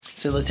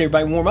So let's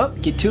everybody warm up,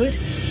 get to it.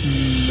 First,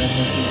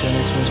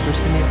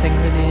 give me a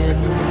second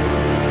within.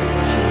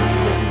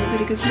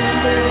 Leviticus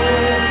numbers.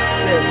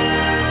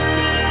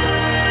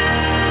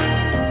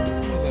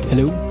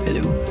 Hello,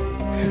 hello.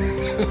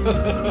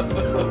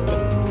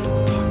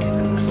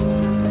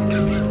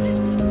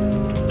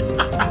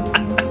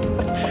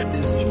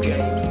 This is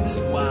James. This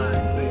is why.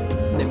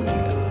 Then we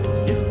can go.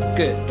 Yeah,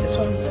 good. That's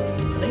what I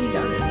think you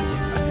got it. I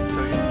think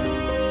so, yeah.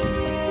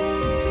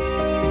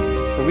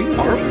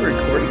 Are we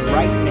recording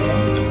right now?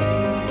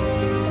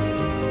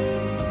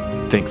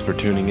 Thanks for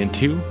tuning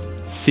into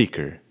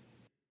Seeker.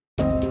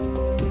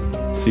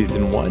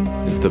 Season 1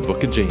 is the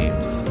Book of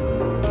James.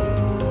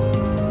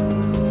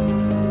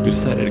 We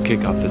decided to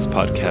kick off this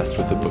podcast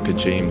with the Book of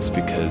James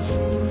because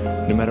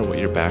no matter what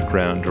your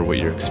background or what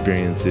your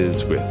experience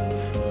is with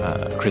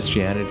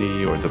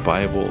Christianity or the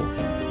Bible,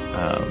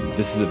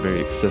 this is a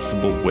very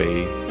accessible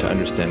way to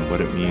understand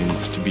what it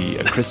means to be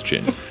a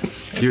Christian.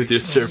 Here with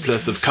your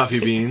surplus of coffee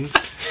beans.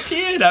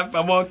 Dude,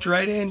 I walked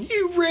right in.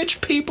 You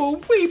rich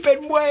people, weep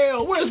and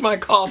wail. Where's my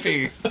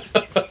coffee?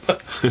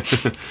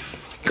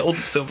 Gold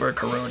and silver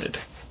corroded.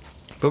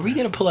 But we're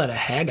going to pull out a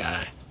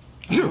Haggai.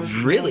 You're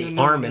really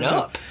arming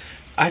up.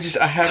 I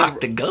had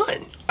Cock the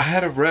gun. I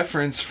had a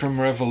reference from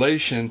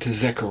Revelation to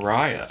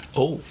Zechariah.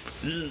 Oh.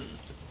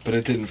 But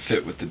it didn't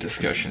fit with the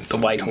discussion. The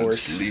white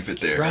horse. Just leave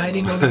it there.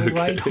 Riding on the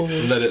white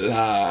horse. Let it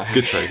lie.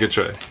 Good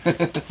try.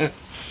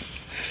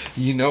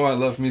 You know I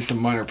love me some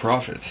Minor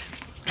Prophets.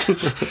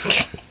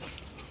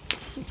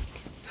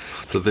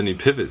 So then he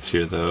pivots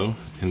here, though,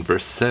 in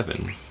verse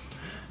 7,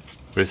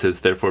 where he says,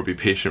 "Therefore be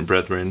patient,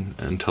 brethren,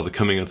 until the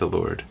coming of the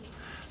Lord.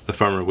 The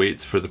farmer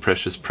waits for the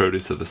precious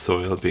produce of the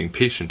soil, being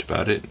patient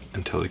about it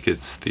until it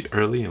gets the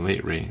early and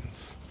late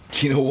rains."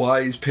 You know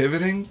why he's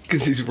pivoting?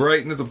 Because he's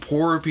writing to the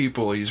poor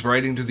people. He's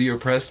writing to the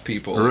oppressed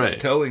people. Right.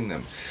 He's telling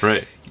them.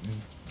 Right.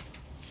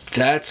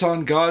 That's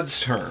on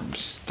God's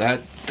terms.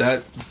 That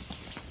the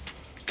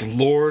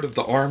Lord of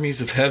the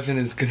armies of heaven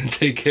is going to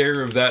take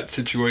care of that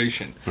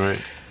situation. Right.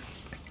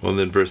 Well,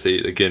 then verse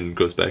 8, again,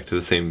 goes back to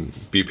the same,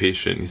 be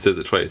patient. He says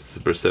it twice,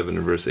 verse 7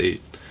 and verse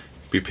 8.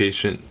 Be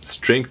patient,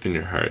 strengthen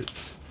your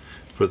hearts,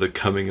 for the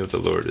coming of the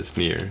Lord is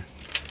near.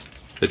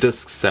 It does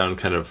sound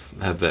kind of,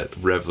 have that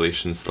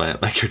revelation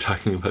slant like you're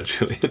talking about,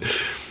 Julian.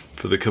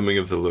 For the coming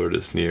of the Lord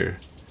is near.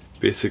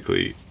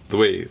 Basically, the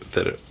way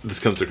that this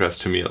comes across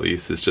to me, at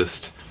least, is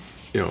just,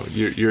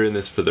 you're in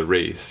this for the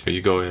race.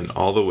 You go in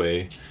all the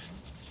way.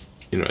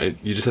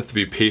 You just have to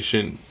be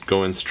patient,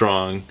 going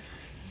strong,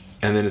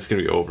 and then it's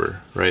going to be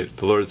over, right?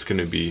 The Lord's going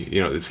to be,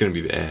 it's going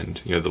to be the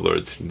end.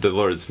 The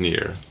Lord's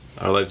near.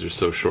 Our lives are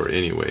so short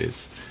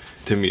anyways.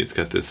 To me, it's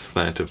got this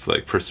slant of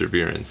like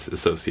perseverance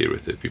associated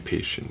with it. Be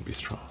patient, be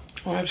strong.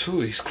 Oh,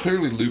 absolutely. He's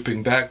clearly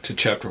looping back to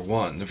chapter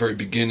 1, the very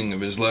beginning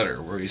of his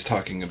letter, where he's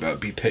talking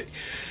about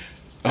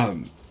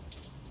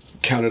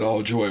count it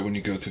all joy when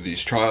you go through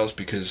these trials,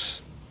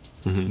 because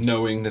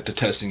knowing that the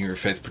testing of your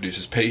faith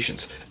produces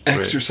patience.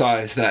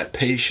 Exercise that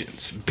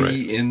patience.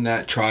 Be in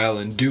that trial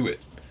and do it.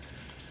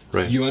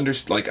 Right. You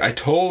like I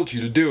told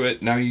you to do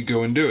it, now you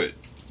go and do it.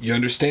 You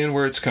understand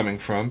where it's coming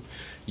from.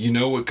 You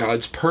know what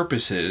God's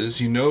purpose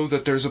is. You know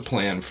that there's a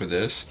plan for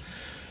this.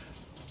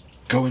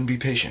 Go and be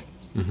patient.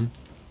 Mm-hmm.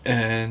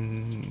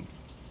 And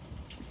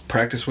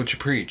practice what you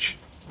preach.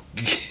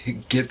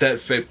 Get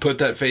that put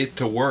that faith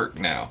to work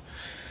now.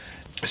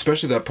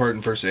 Especially that part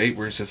in verse 8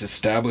 where it says,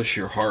 establish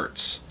your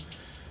hearts.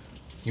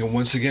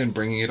 Once again,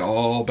 bringing it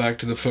all back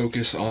to the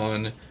focus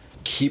on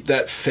keep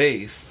that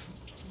faith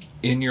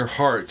in your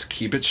hearts.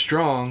 Keep it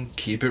strong.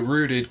 Keep it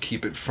rooted.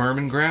 Keep it firm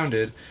and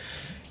grounded.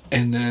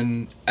 And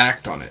then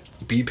act on it.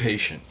 Be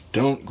patient.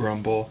 Don't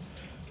grumble.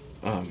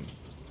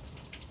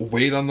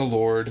 Wait on the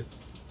Lord.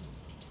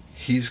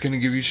 He's going to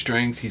give you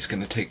strength. He's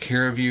going to take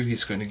care of you.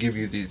 He's going to give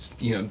you these,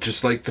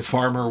 just like the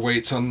farmer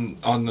waits on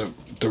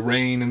the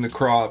rain and the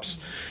crops.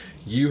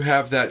 You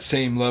have that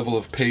same level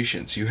of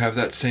patience. You have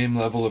that same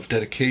level of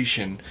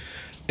dedication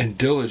and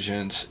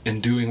diligence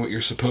in doing what you're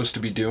supposed to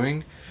be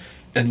doing,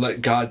 and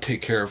let God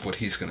take care of what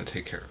He's going to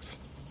take care of.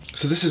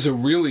 So this is a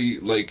really,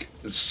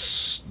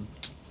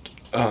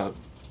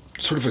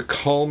 sort of a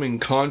calming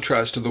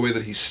contrast to the way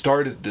that he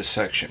started this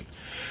section,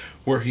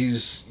 where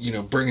he's,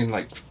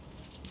 bringing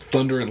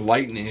thunder and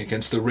lightning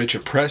against the rich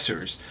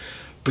oppressors,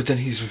 but then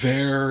he's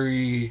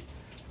very,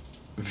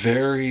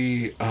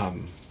 very,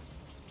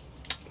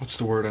 what's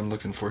the word I'm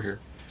looking for here?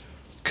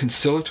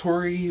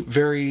 Conciliatory,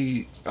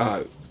 very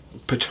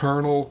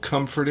paternal,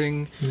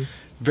 comforting,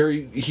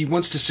 he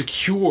wants to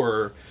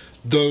secure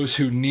those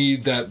who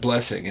need that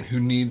blessing and who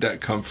need that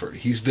comfort.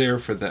 He's there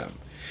for them.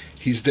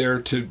 He's there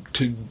to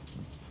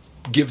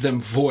give them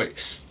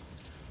voice,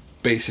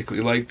 basically,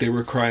 like they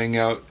were crying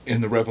out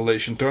in the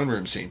Revelation throne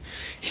room scene.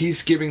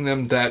 He's giving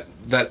them that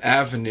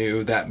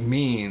avenue, that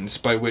means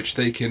by which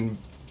they can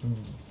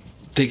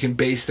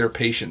base their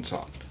patience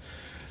on.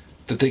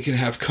 That they can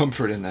have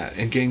comfort in that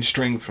and gain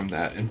strength from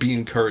that and be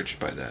encouraged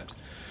by that.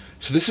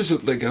 So this is a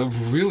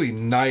really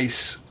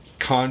nice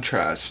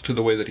contrast to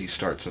the way that he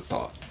starts a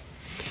thought.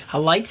 I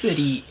like that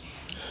he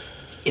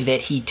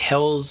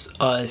tells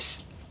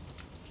us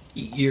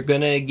You're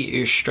gonna get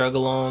your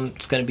struggle on.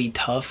 It's gonna be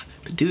tough,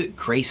 but do it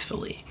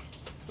gracefully.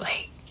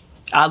 Like,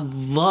 I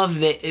love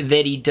that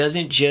he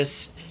doesn't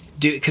just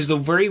do it, because the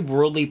very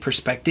worldly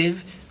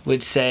perspective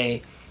would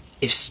say,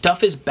 if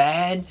stuff is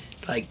bad,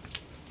 like,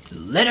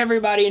 let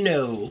everybody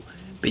know,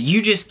 but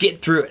you just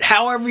get through it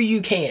however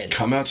you can.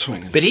 Come out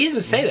swinging. But he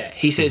doesn't say that.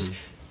 He says,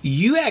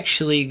 you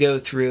actually go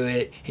through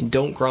it and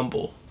don't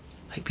grumble.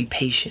 Like, be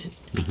patient.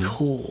 Be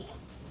cool.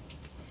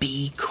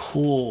 Be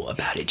cool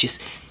about it.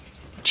 Just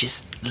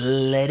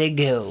let it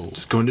go.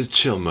 Just go into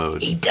chill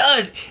mode. He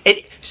does.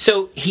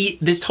 So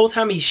this whole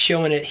time he's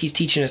showing it, he's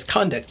teaching us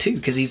conduct too,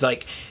 because he's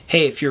like,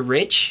 hey, if you're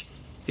rich,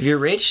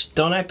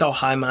 don't act all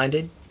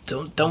high-minded.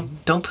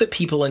 Don't put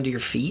people under your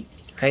feet,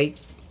 right?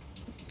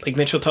 Like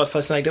Mitchell taught us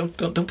last night,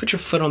 don't put your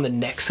foot on the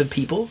necks of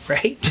people,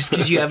 right? Just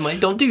because you have money,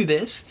 don't do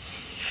this.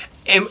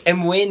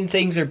 And when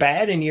things are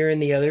bad and you're in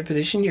the other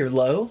position, you're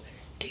low,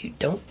 dude,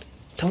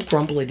 don't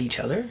grumble at each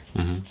other.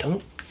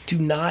 Do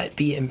not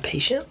be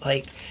impatient.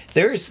 Like,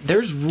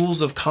 there's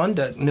rules of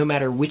conduct no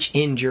matter which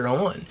end you're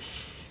on.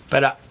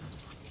 But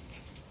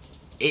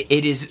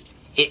it is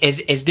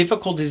as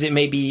difficult as it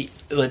may be.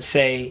 Let's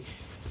say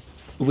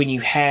when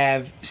you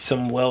have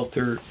some wealth,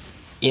 or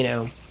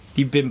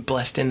you've been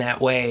blessed in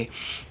that way,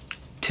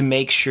 to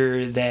make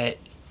sure that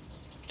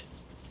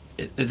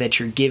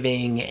you're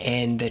giving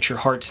and that your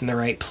heart's in the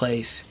right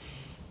place.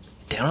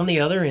 Down on the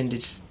other end,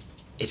 it's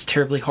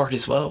terribly hard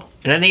as well.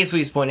 And I think that's what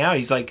he's pointing out.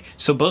 He's like,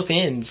 so both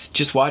ends,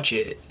 just watch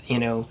it.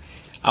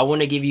 I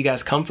want to give you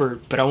guys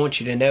comfort, but I want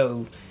you to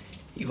know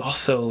you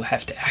also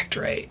have to act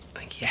right.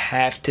 Like, you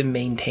have to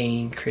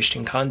maintain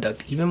Christian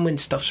conduct. Even when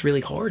stuff's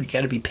really hard, you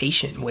got to be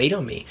patient and wait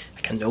on me.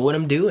 Like, I know what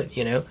I'm doing,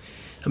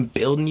 I'm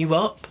building you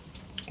up.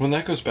 Well,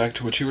 that goes back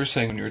to what you were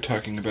saying when you were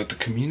talking about the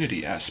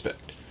community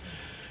aspect.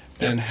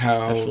 And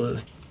how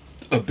absolutely.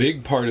 A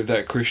big part of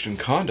that Christian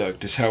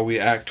conduct is how we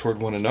act toward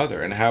one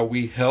another and how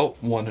we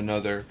help one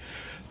another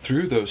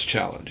through those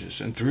challenges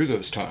and through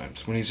those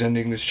times. When he's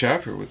ending this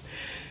chapter with,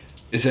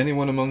 is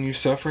anyone among you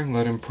suffering?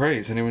 Let him pray.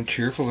 Is anyone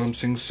cheerful? Let him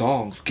sing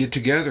songs. Get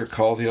together.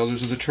 Call the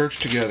elders of the church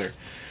together.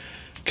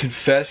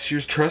 Confess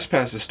your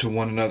trespasses to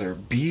one another.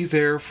 Be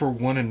there for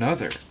one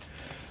another.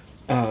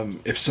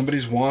 If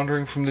somebody's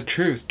wandering from the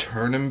truth,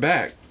 turn him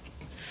back.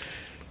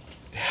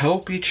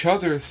 Help each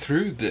other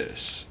through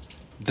this.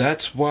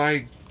 That's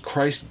why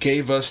Christ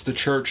gave us the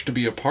church to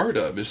be a part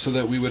of, is so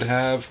that we would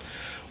have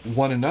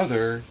one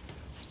another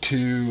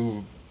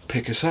to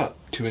pick us up,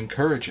 to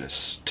encourage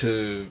us,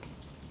 to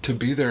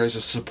be there as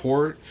a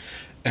support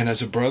and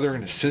as a brother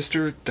and a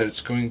sister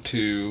that's going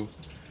to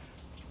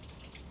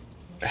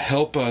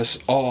help us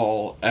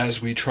all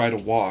as we try to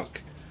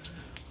walk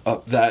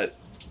up that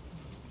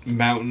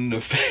mountain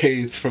of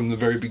faith from the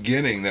very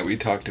beginning that we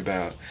talked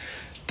about.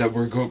 That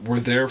we're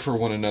there for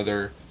one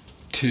another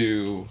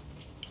to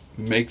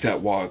make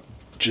that walk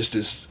just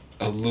as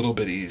a little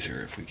bit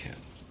easier if we can,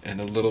 and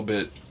a little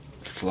bit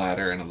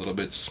flatter and a little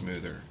bit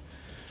smoother.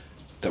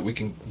 That we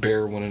can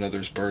bear one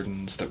another's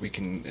burdens, that we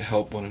can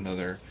help one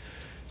another,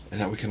 and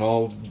that we can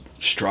all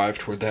strive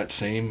toward that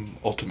same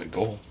ultimate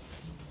goal.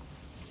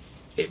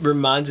 It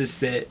reminds us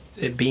that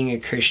being a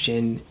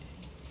Christian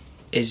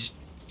is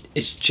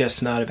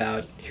just not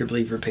about hear,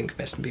 believe, repent,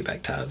 confess, and be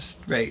baptized,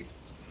 right?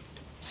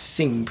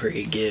 Sing,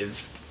 pray,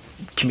 give,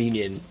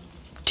 communion,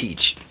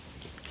 teach.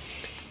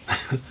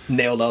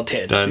 Nailed all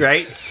 10. Done.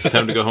 Right?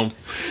 Time to go home.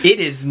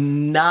 It is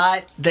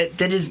not that.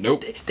 That is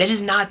Nope. That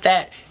is not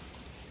that.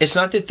 It's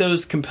not that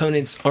those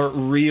components aren't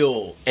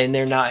real and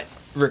they're not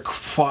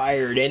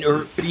required,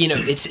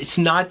 it's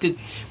not that.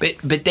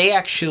 But they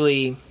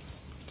actually,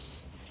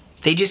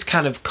 they just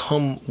kind of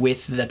come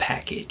with the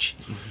package.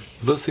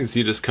 Those things,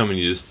 you just come and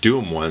you just do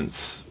them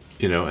once,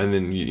 and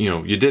then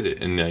you did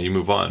it, and you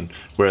move on.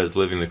 Whereas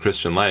living the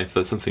Christian life,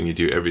 that's something you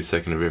do every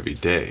second of every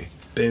day.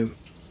 Boom.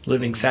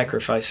 Living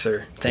sacrifice,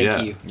 sir.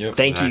 Thank you. Yep,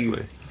 Thank exactly.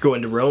 you.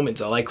 Going to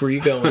Romans. I like where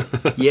you're going.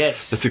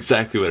 Yes. That's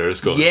exactly what I was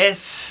going.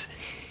 Yes.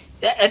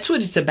 That's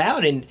what it's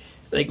about. And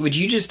like what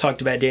you just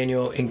talked about,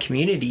 Daniel, in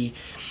community,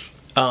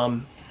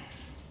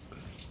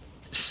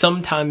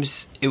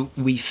 sometimes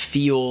we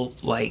feel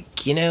like,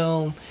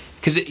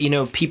 because,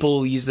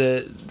 people use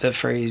the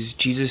phrase,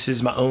 Jesus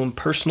is my own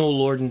personal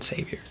Lord and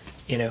Savior.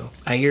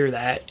 I hear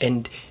that,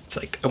 and it's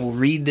like, I will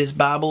read this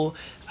Bible.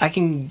 I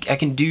can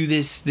do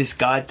this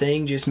God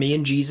thing, just me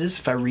and Jesus.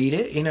 If I read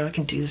it, I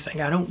can do this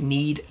thing. I don't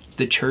need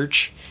the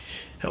church.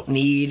 I don't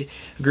need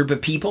a group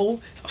of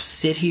people. I'll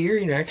sit here,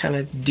 I kind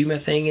of do my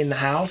thing in the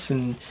house,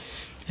 and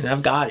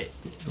I've got it.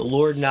 The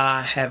Lord and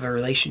I have a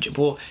relationship.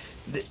 Well,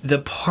 the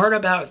part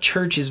about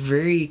church is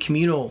very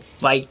communal.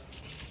 Like,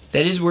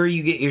 that is where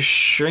you get your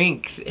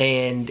strength.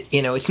 And,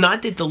 it's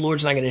not that the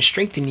Lord's not going to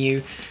strengthen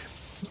you,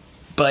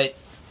 but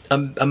a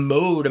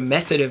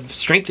method of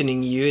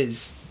strengthening you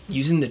is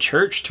using the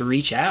church to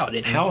reach out.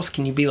 And how else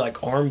can you be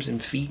like arms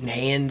and feet and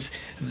hands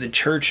of the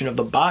church and of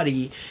the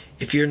body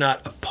if you're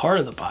not a part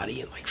of the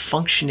body and like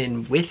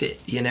functioning with it?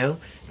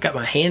 Got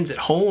my hands at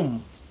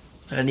home.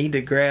 I need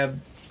to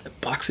grab a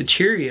box of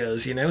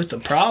Cheerios. It's a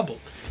problem.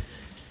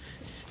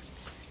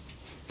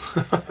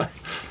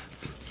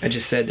 I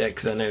just said that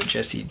because I know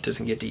Jesse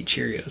doesn't get to eat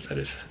Cheerios.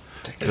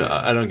 No,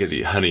 I don't get to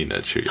eat Honey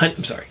Nut Cheerios. I'm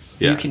sorry.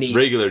 Yeah, You can eat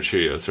regular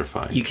Cheerios are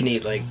fine. You can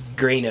eat like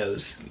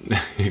Grainos.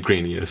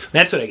 Granios.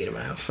 That's what I get in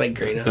my house, like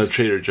Grainos. No,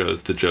 Trader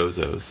Joe's, the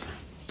Jozos.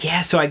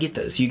 Yeah, so I get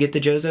those. You get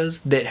the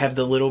Jozos that have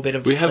the little bit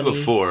of We have honey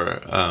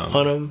before.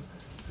 on them.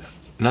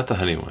 Not the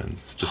honey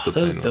ones, just the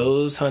plain ones.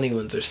 Those honey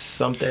ones are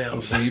something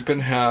else. Sleep in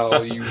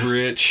hell, you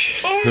rich.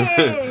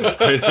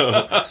 I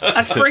know.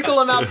 I sprinkle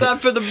them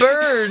outside for the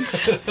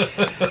birds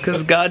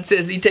because God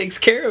says He takes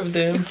care of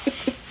them.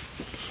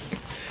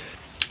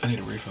 I need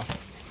a refill.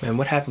 Man,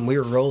 what happened? We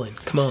were rolling.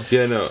 Come on,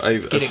 Yeah, no.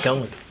 let's get it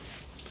going.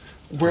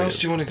 Where else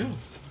do you want to go?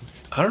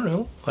 I don't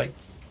know. Like,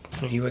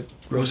 you would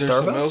roll Was there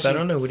something Starbucks? else I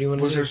don't know. What do you want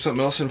to Was do? there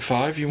something else in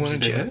 5 you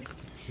wanted to Jack? hit?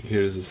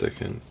 Here's a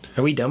second.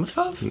 Are we done with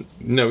 5?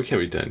 No, we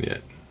can't be done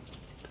yet.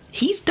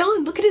 He's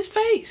done. Look at his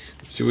face.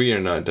 We are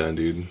not done,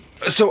 dude.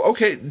 So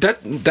okay,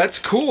 that's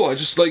cool. I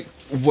just like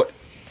what.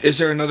 Is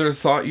there another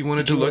thought you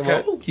wanted to look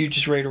at? You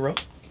just ready to roll?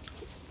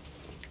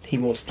 He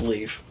wants to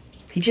leave.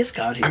 He just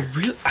got here.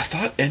 I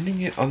thought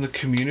ending it on the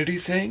community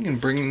thing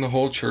and bringing the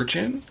whole church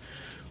in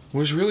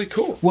was really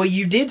cool. Well,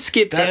 you did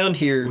skip down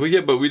here. Well,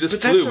 yeah, but we just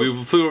But flew. that's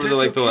We flew over to that's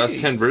like the last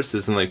okay. 10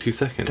 verses in like 2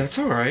 seconds. That's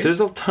all right.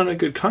 There's a ton of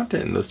good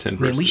content in those 10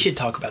 verses. Man, we should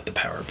talk about the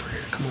power of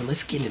prayer. Come on,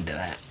 let's get into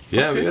that.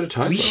 Yeah, we gotta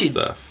talk We about should-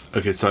 stuff.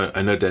 Okay, so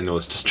I know Daniel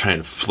was just trying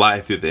to fly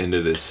through the end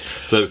of this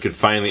so that we could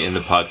finally end the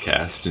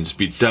podcast and just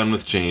be done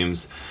with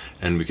James,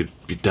 and we could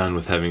be done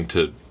with having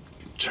to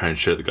try and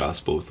share the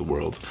gospel with the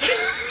world.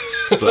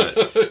 But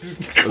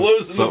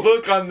Closing the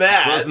book on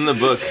that. closing the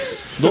book.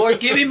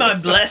 Lord, give me my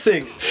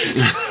blessing.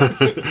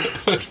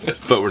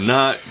 But we're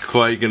not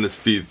quite gonna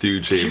speed through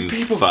James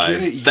people 5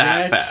 get it that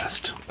yet?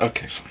 fast.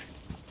 Okay,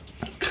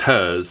 fine.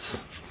 Cause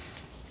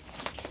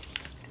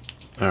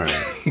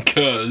alright.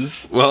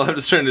 Because Well, I'm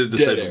just trying to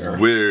decide air.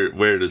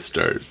 where to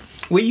start.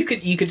 Well, you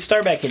could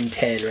start back in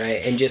 10,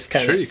 right, and just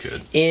kind Sure of you could.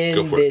 Go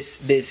in for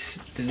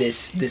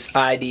this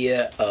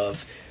idea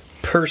of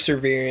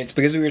perseverance,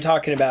 because we were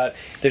talking about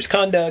there's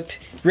conduct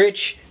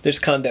rich, there's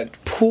conduct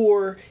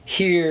poor.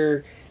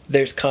 Here,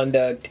 there's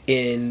conduct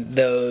in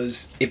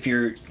those. If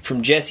you're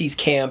from Jesse's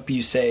camp,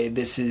 you say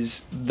this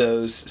is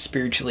those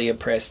spiritually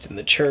oppressed in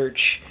the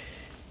church.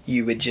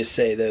 You would just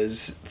say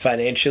those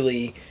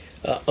financially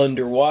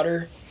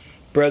underwater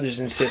brothers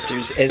and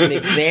sisters as an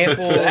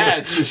example.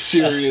 that's a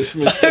serious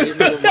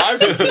misstatement of my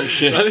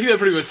position. I think that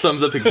pretty much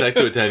sums up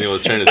exactly what Daniel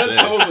was trying to That's say.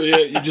 totally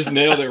it. You just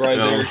nailed it right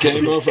No. there.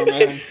 Game over,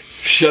 man.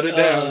 Shut it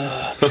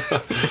down.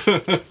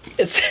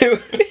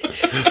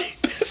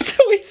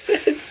 So he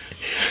says,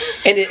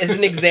 and it is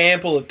an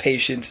example of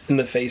patience in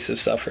the face of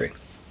suffering.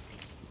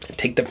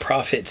 Take the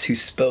prophets who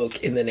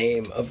spoke in the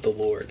name of the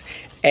Lord.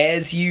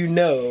 As you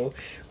know,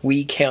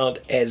 we count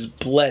as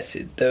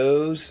blessed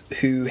those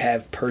who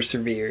have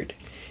persevered.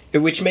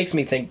 Which makes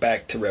me think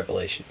back to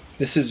Revelation.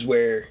 This is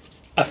where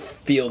I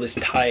feel this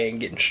tie-in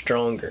getting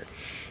stronger.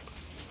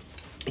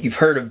 You've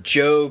heard of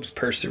Job's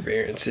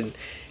perseverance and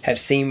have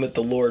seen what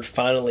the Lord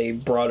finally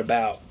brought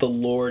about. The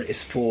Lord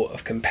is full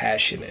of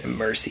compassion and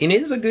mercy. And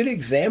it is a good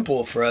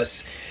example for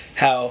us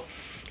how,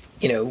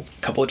 a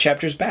couple of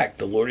chapters back,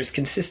 the Lord is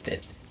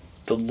consistent.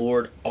 The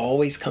Lord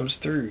always comes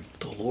through.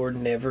 The Lord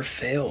never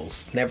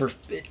fails. And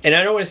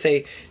I don't want to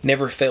say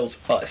never fails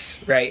us,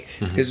 right?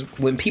 Because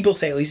when people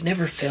say, oh, he's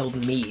never failed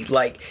me,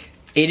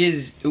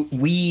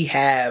 we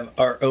have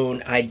our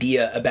own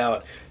idea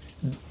about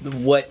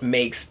what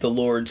makes the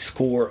Lord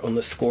score on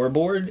the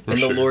scoreboard, and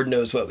Sure. the Lord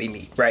knows what we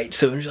need, right?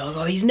 So it's like,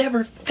 oh, he's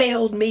never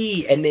failed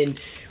me. And then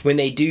when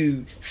they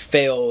do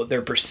fail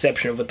their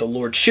perception of what the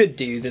Lord should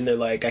do, then they're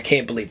like, I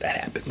can't believe that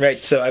happened, right?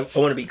 So I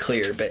want to be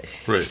clear, but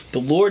Right. the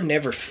Lord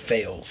never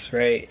fails,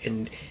 right?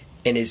 And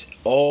is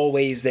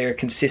always there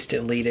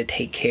consistently to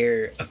take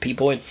care of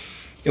people. And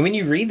when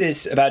you read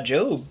this about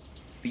Job,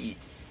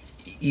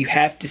 you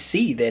have to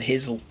see that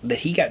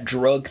he got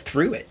drugged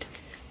through it,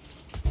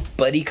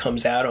 but he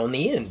comes out on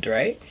the end,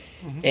 right?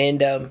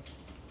 And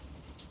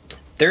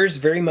there's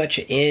very much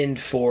an end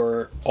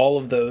for all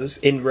of those.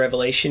 In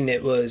Revelation,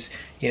 it was,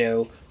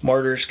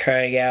 martyrs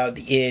crying out.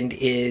 The end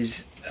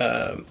is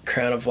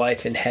crown of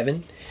life in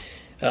heaven.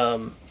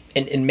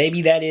 And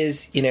maybe that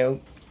is,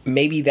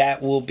 maybe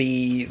that will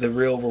be the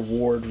real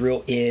reward,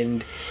 real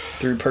end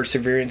through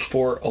perseverance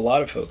for a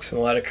lot of folks and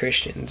a lot of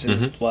Christians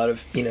and a lot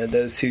of,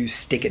 those who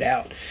stick it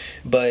out.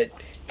 But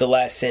the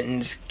last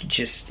sentence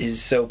just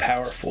is so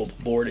powerful.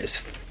 The Lord is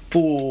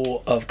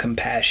full of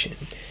compassion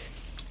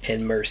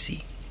and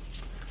mercy.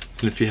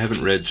 And if you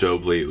haven't read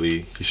Job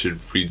lately, you should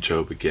read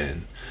Job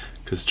again.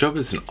 Because Job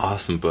is an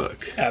awesome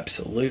book.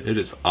 Absolutely. It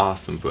is an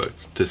awesome book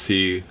to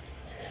see.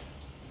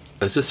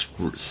 It's just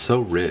so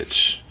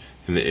rich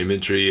in the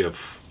imagery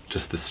of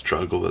just the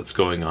struggle that's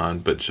going on,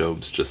 but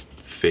Job's just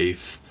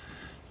faith.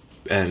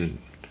 And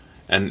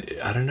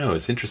I don't know,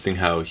 it's interesting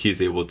how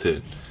he's able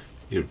to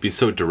be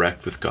so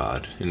direct with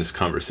God in his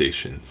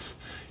conversations.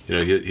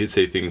 He'd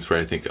say things where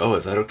I think, oh,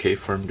 is that okay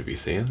for him to be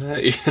saying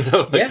that?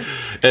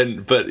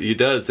 Yeah. But he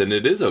does, and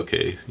it is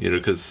okay,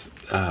 because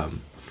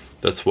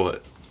that's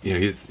what,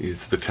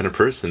 he's the kind of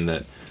person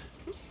that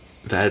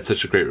that had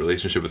such a great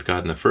relationship with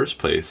God in the first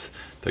place,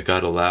 that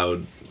God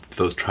allowed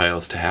those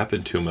trials to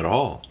happen to him at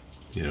all,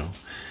 you know.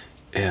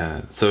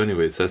 And so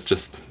anyways, that's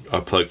just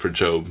a plug for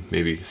Job,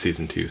 maybe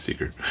season 2,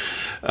 Seeker.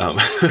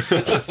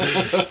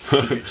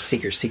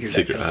 Seeker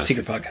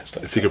podcast.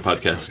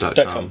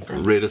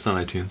 Seekerpodcast.com. Rate us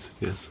on iTunes,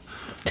 yes.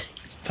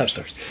 5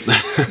 stars.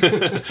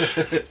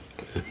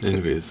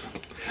 Anyways.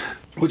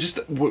 Well, just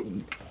what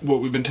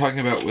we've been talking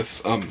about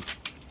with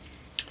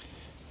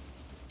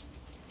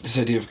this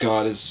idea of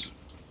God as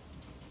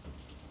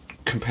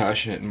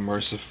compassionate and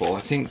merciful,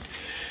 I think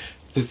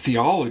the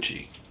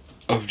theology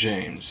of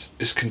James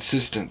is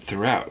consistent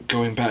throughout,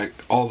 going back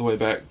all the way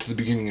back to the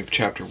beginning of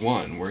chapter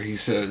 1, where he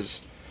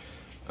says,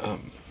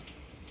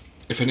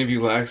 if any of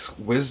you lacks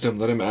wisdom,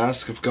 let him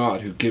ask of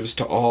God, who gives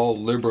to all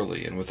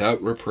liberally and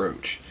without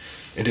reproach,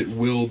 and it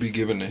will be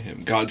given to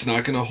him. God's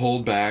not going to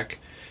hold back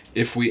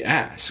if we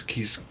ask.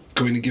 He's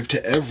going to give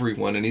to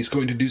everyone, and he's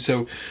going to do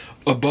so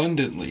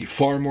abundantly,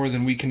 far more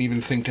than we can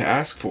even think to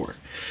ask for.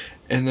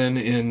 And then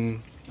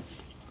in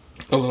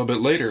a little bit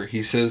later,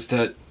 he says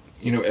that,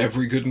 you know,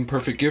 every good and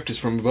perfect gift is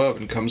from above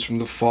and comes from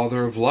the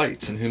Father of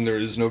lights, in whom there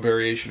is no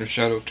variation or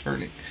shadow of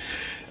turning.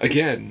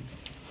 Again,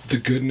 the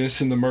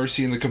goodness and the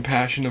mercy and the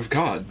compassion of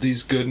God,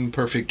 these good and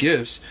perfect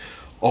gifts,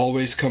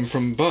 always come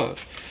from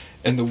above.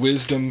 And the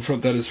wisdom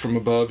that is from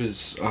above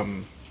is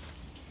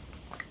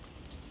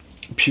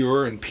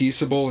pure and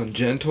peaceable and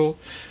gentle.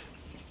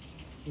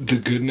 The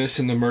goodness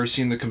and the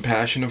mercy and the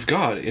compassion of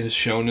God is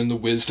shown in the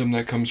wisdom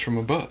that comes from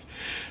above.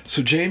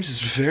 So James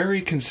is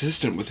very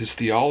consistent with his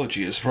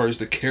theology as far as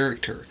the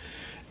character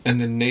and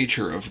the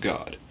nature of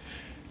God.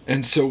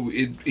 And so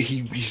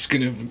he's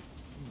going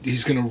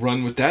to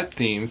run with that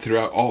theme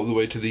throughout all the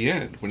way to the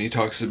end, when he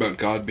talks about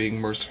God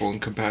being merciful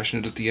and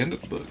compassionate at the end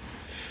of the book.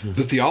 Mm-hmm.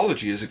 The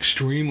theology is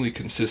extremely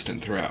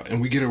consistent throughout, and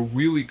we get a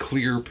really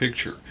clear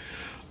picture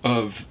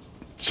of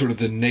sort of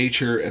the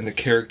nature and the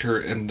character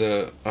and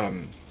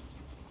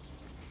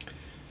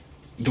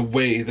the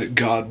way that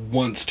God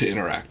wants to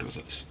interact with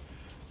us,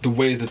 the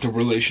way that the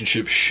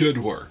relationship should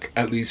work,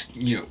 at least,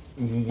 you know,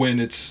 when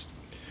it's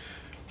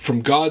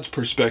from God's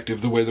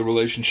perspective, the way the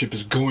relationship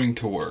is going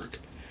to work.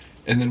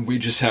 And then we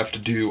just have to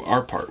do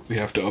our part. We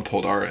have to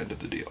uphold our end of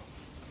the deal.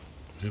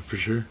 Yeah, for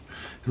sure.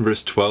 In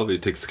verse 12, he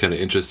takes a kind of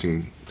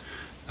interesting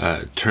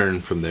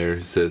turn from there.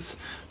 He says,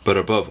 but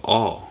above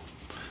all,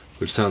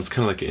 which sounds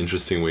kind of like an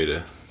interesting way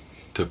to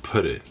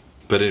put it.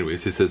 But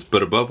anyways, he says,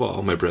 but above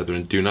all, my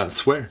brethren, do not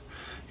swear,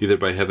 either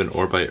by heaven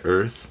or by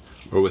earth,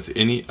 or with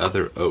any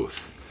other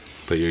oath.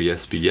 But your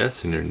yes be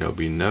yes, and your no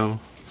be no,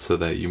 so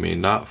that you may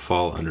not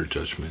fall under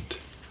judgment.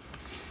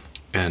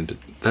 And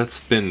that's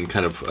been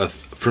kind of,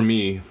 for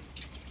me,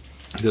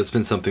 that's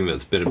been something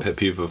that's been a pet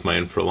peeve of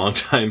mine for a long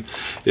time,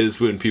 is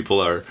when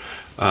people are,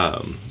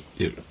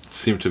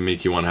 seem to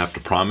make you want to have to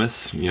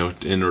promise,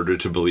 in order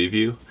to believe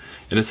you.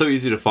 And it's so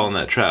easy to fall in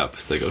that trap.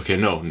 It's like, okay,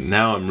 no,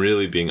 now I'm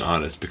really being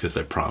honest because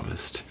I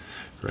promised,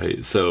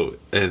 right? So,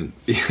 and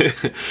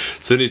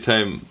so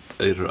anytime,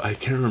 I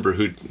can't remember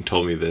who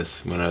told me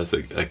this when I was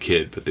like a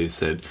kid, but they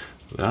said,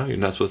 well, you're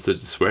not supposed to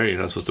swear, you're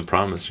not supposed to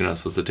promise, you're not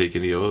supposed to take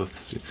any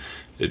oaths.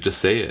 Just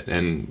say it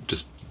and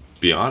just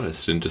be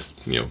honest and just,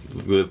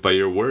 live by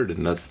your word,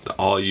 and that's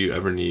all you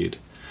ever need.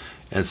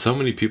 And so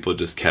many people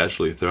just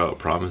casually throw out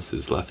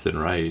promises left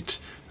and right,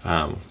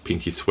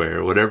 pinky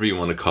swear, whatever you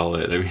want to call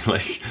it. I mean,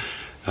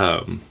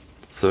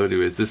 so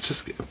anyways,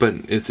 but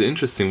it's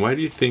interesting. Why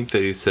do you think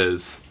that he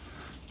says,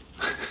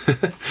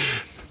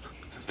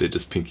 they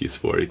just pinky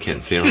swore, you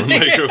can't see on the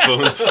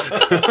microphones.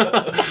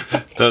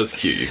 That was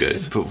cute, you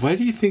guys. But why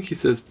do you think he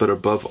says, but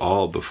above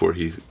all, before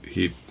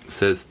he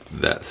says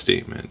that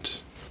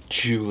statement?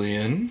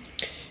 Julian?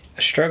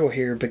 I struggle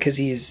here because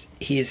he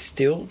is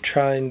still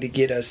trying to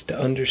get us to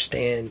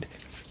understand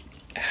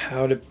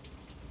how to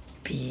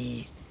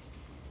be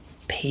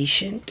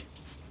patient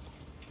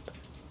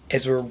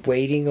as we're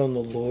waiting on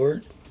the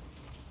Lord,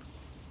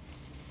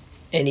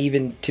 and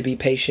even to be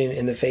patient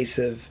in the face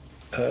of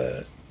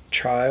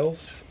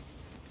trials.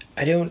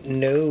 I don't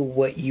know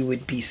what you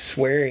would be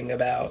swearing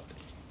about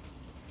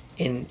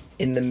in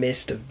the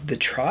midst of the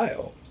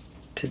trial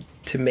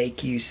to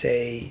make you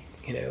say,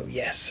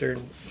 yes, or,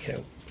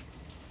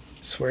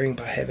 swearing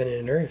by heaven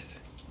and earth.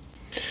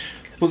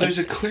 Well, there's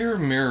a clear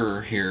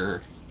mirror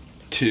here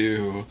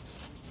to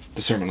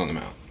the Sermon on the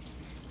Mount.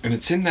 And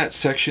it's in that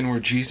section where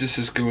Jesus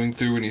is going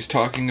through and he's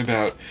talking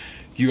about,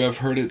 you have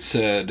heard it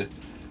said,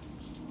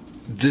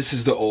 this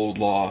is the old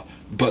law,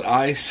 but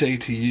I say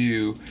to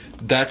you,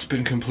 that's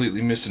been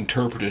completely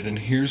misinterpreted, and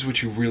here's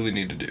what you really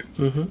need to do.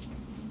 Mm-hmm.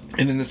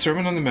 And in the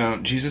Sermon on the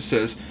Mount, Jesus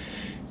says,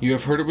 you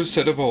have heard it was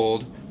said of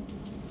old,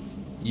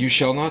 you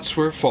shall not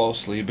swear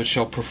falsely, but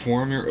shall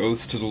perform your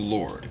oaths to the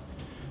Lord.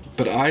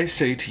 But I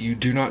say to you,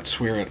 do not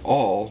swear at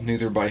all,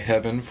 neither by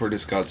heaven, for it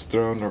is God's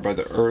throne, nor by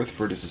the earth,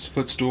 for it is his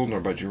footstool,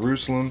 nor by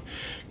Jerusalem,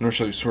 nor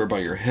shall you swear by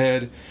your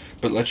head,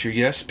 but let your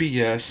yes be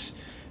yes,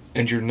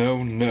 and your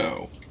no,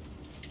 no.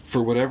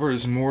 For whatever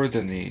is more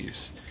than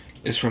these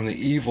is from the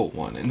evil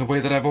one. And the way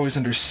that I've always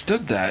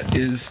understood that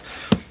is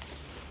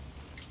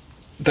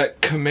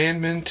that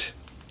commandment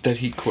that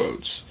he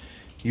quotes,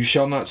 "You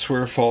shall not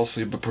swear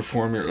falsely, but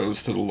perform your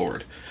oaths to the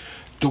Lord."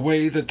 The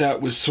way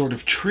that was sort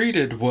of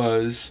treated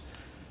was,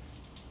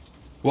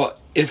 well,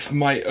 if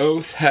my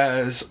oath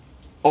has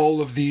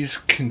all of these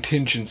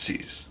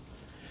contingencies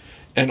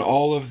and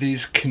all of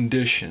these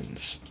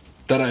conditions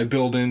that I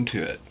build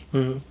into it,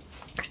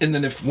 and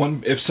then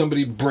if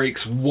somebody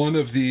breaks one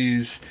of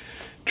these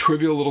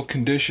trivial little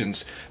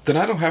conditions, then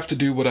I don't have to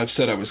do what I've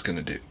said I was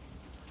going to do.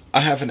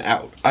 I have an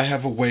out. I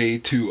have a way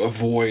to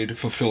avoid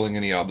fulfilling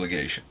any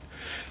obligation.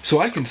 So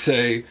I can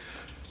say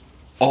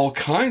all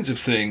kinds of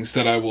things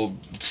that I will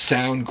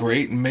sound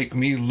great and make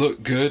me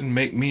look good and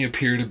make me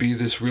appear to be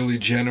this really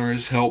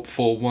generous,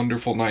 helpful,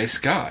 wonderful, nice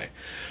guy.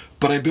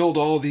 But I build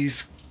all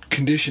these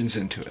conditions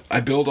into it. I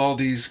build all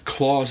these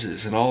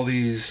clauses and all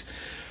these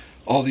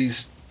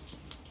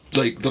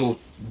like little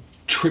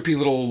trippy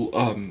little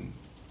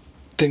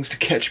things to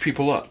catch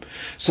people up.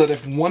 So that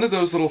if one of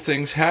those little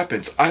things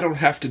happens, I don't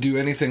have to do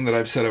anything that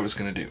I've said I was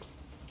going to do.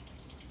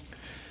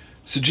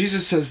 So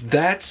Jesus says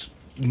that's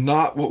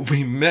not what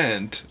we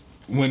meant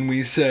when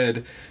we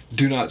said,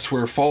 do not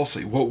swear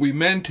falsely. What we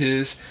meant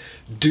is,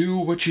 do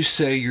what you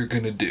say you're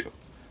going to do.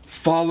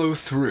 Follow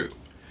through.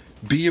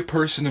 Be a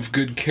person of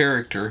good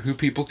character who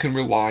people can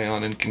rely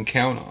on and can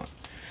count on.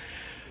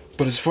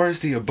 But as far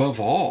as the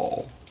above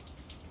all,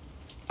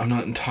 I'm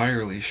not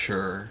entirely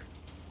sure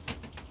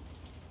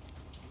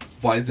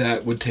why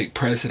that would take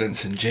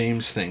precedence in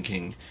James'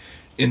 thinking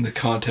in the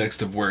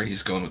context of where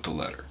he's going with the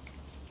letter.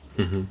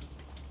 Mm-hmm.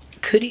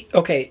 Could he?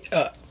 Okay,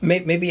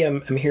 maybe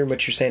I'm hearing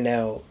what you're saying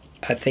now.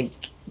 I think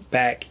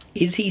back.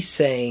 Is he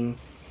saying,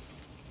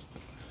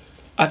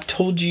 I've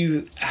told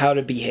you how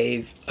to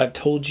behave. I've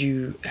told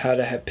you how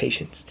to have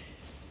patience.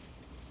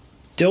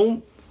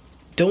 Don't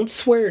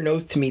swear an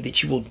oath to me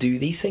that you will do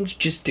these things.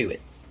 Just do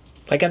it.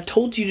 Like, I've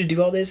told you to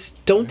do all this.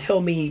 Don't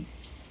tell me,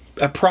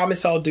 I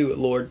promise I'll do it,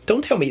 Lord.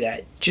 Don't tell me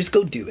that. Just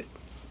go do it.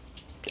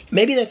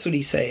 Maybe that's what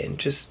he's saying.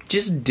 Just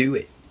do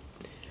it.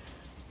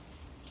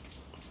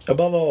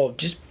 Above all,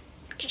 just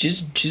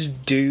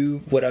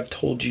do what I've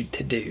told you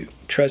to do.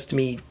 Trust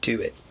me, do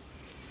it.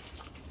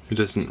 He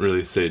doesn't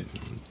really say,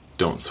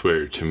 don't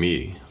swear to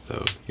me,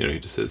 though. You know, he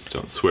just says,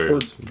 don't swear.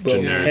 It's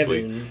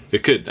generically. Heaven.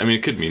 It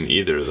could mean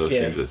either of those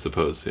things, I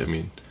suppose. I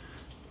mean,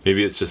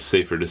 maybe it's just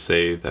safer to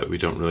say that we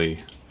don't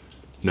really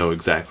know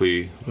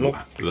exactly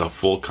the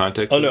full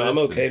context of this. I'm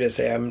okay to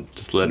say I'm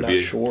just let it not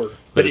be, sure.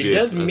 But it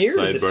does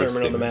mirror the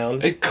Sermon on the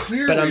Mount. It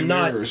clearly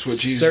mirrors what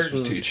Jesus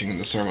was teaching in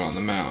the Sermon on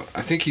the Mount.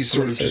 I think he's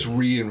sort of just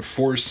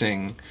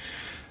reinforcing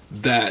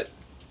that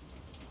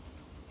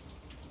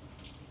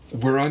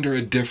we're under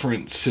a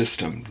different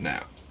system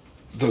now.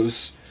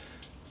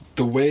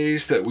 The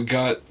ways that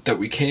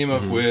we came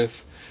up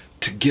with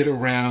to get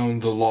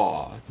around the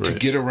law, to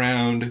get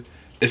around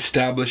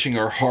establishing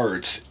our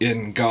hearts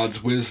in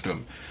God's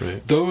wisdom,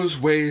 those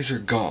ways are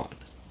gone.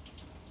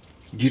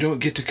 You don't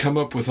get to come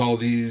up with all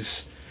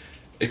these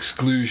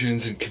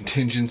exclusions and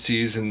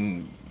contingencies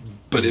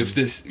but if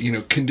this,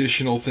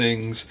 conditional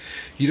things,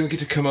 you don't get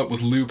to come up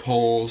with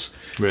loopholes.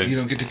 You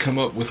don't get to come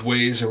up with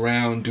ways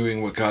around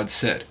doing what God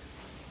said.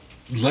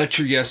 Let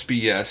your yes be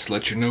yes,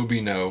 let your no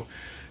be no.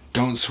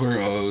 Don't swear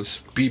oaths,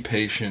 be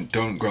patient,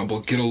 don't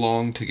grumble, get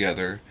along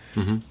together.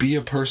 Be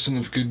a person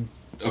of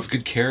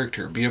good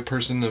character. Be a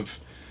person of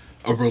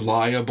a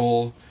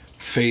reliable,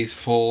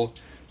 faithful,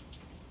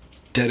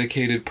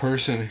 dedicated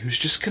person who's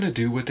just going to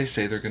do what they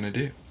say they're going to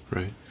do.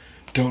 Right.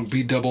 Don't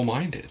be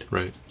double-minded.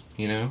 Right.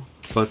 Well,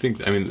 I think,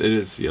 it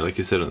is, like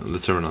you said on the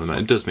Sermon on the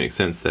Mount, it does make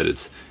sense that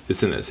it's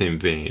in that same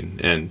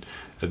vein. And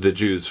the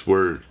Jews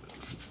were,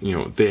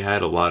 they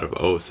had a lot of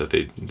oaths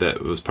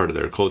that was part of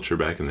their culture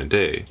back in the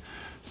day.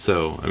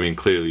 So,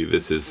 clearly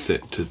this is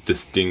to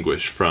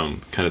distinguish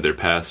from kind of their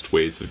past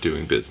ways of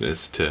doing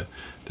business to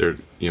their,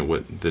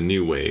 what the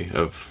new way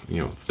of,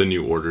 the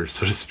new order,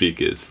 so to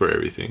speak, is for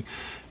everything.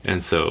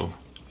 And so,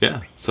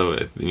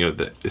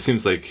 it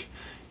seems like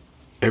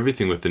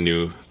everything with the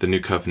new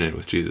covenant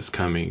with Jesus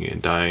coming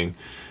and dying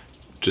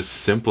just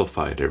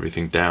simplified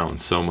everything down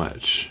so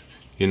much.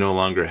 You no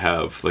longer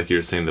have, like you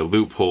were saying, the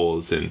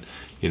loopholes and,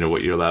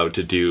 what you're allowed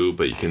to do,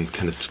 but you can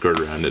kind of skirt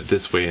around it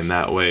this way and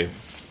that way.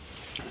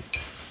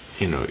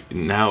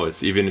 Now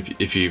it's even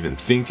if you even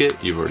think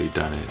it, you've already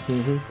done it.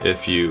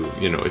 If you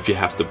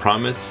have to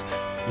promise,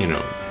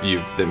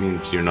 that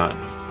means you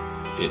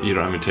don't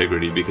have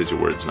integrity because your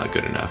word's not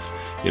good enough.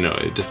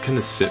 It just kind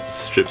of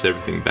strips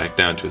everything back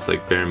down to its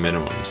like bare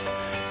minimums.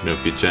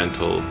 Be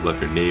gentle, love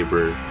your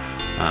neighbor.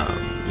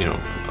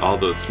 All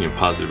those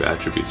positive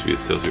attributes we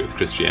associate with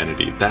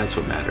Christianity. That's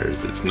what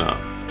matters. It's not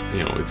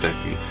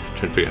exactly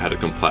trying to figure out how to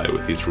comply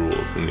with these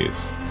rules and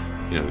these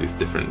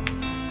different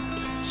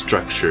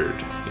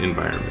structured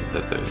environment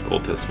that the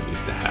Old Testament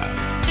used to have.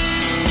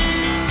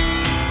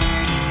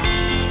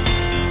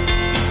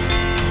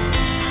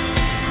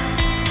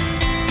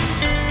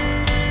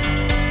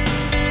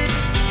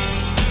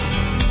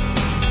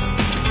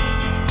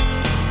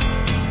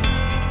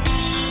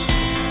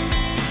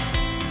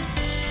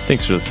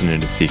 Thanks for listening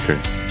to Seeker.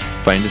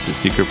 Find us at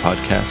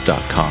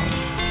seekerpodcast.com.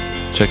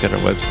 Check out our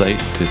website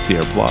to see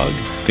our blog,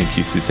 Thank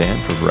you,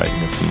 Suzanne, for writing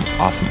us some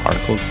awesome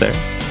articles there.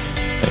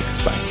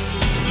 Thanks. Bye.